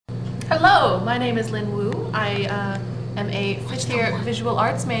Hello, my name is Lin Wu. I am a fifth-year visual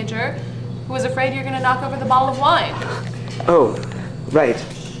arts major who was afraid you're going to knock over the bottle of wine. Oh, right.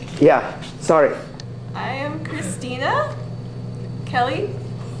 Yeah, sorry. I am Christina Kelly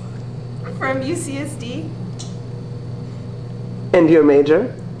from UCSD. And your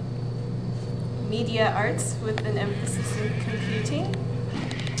major? Media arts with an emphasis in computing.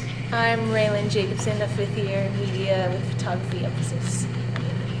 I'm Raylan Jacobson, a fifth year media with photography emphasis.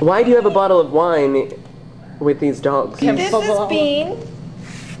 Why do you have a bottle of wine with these dogs? This is Bean,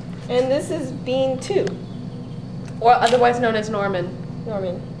 and this is Bean 2. Or otherwise known as Norman.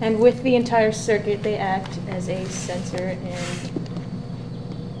 And with the entire circuit, they act as a sensor and,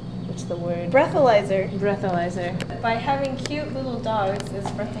 what's the word? Breathalyzer. Breathalyzer. By having cute little dogs as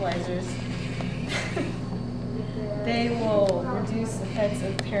breathalyzers, they will reduce effects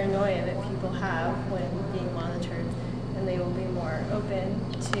of paranoia that people have when being monitored, and they will be more open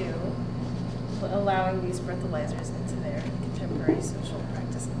to allowing these breathalyzers into their contemporary social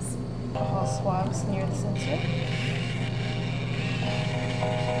practices. Alcohol swabs near the sensor.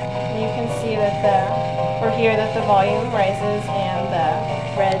 You can see that or hear that the volume rises and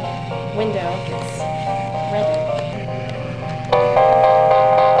the red window gets redder.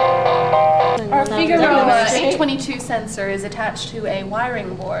 Our Figaro 822 sensor is attached to a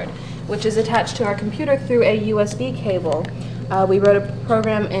wiring board, which is attached to our computer through a USB cable. We wrote a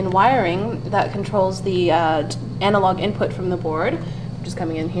program in wiring that controls the analog input from the board, which is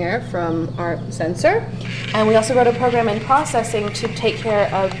coming in here from our sensor. And we also wrote a program in processing to take care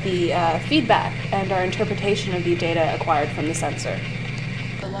of the feedback and our interpretation of the data acquired from the sensor.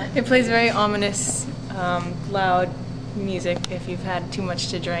 It plays very ominous, loud music if you've had too much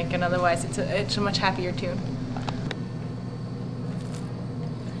to drink, and otherwise it's a much happier tune.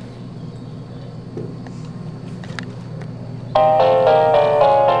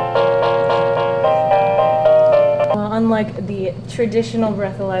 Unlike the traditional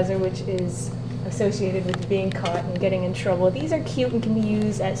breathalyzer, which is associated with being caught and getting in trouble, these are cute and can be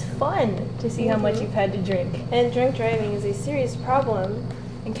used as fun to see how much you've had to drink. And drink driving is a serious problem.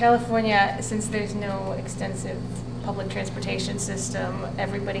 In California, since there's no extensive public transportation system,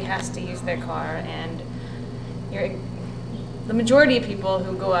 everybody has to use their car, and the majority of people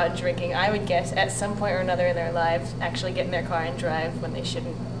who go out drinking, I would guess, at some point or another in their lives, actually get in their car and drive when they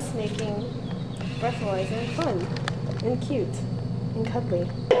shouldn't. It's making breathalyzer fun and cute and cuddly.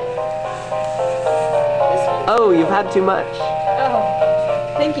 Oh, you've had too much.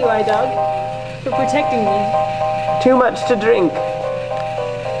 Oh, thank you, iDog, for protecting me. Too much to drink.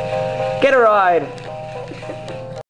 Get a ride.